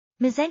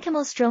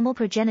Mesenchymal stromal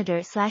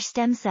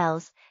progenitor/stem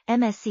cells,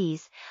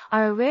 MSCs,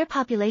 are a rare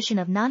population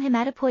of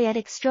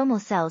non-hematopoietic stromal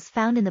cells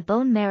found in the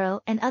bone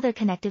marrow and other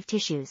connective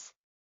tissues.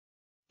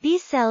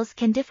 These cells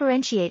can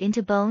differentiate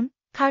into bone,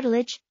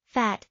 cartilage,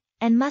 fat,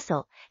 and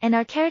muscle, and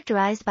are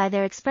characterized by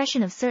their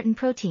expression of certain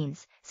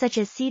proteins, such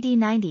as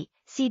CD90,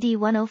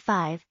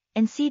 CD105,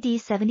 and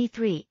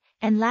CD73,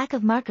 and lack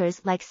of markers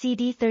like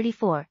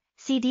CD34,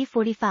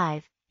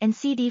 CD45, and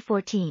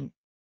CD14.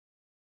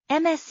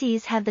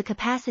 MSCs have the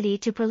capacity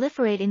to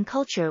proliferate in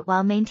culture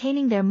while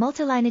maintaining their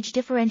multilineage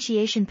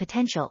differentiation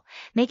potential,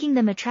 making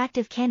them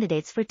attractive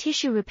candidates for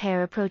tissue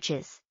repair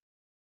approaches.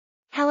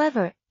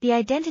 However, the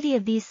identity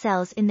of these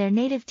cells in their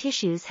native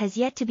tissues has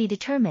yet to be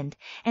determined,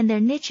 and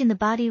their niche in the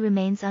body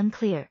remains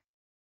unclear.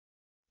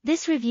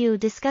 This review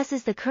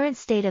discusses the current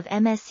state of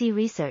MSC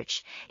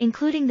research,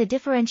 including the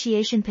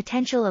differentiation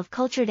potential of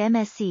cultured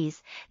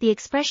MSCs, the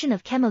expression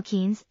of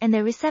chemokines and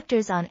their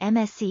receptors on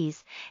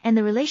MSCs, and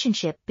the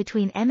relationship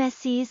between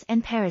MSCs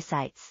and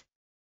pericytes.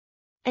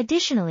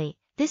 Additionally,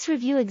 this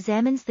review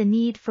examines the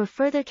need for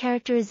further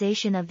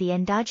characterization of the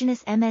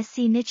endogenous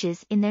MSC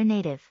niches in their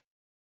native.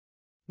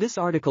 This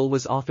article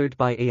was authored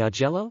by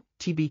Augello,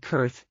 T.B.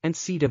 Kurth, and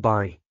C.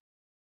 Bari.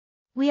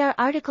 We are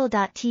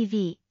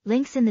RTCLTV,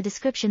 links in the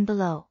description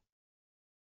below.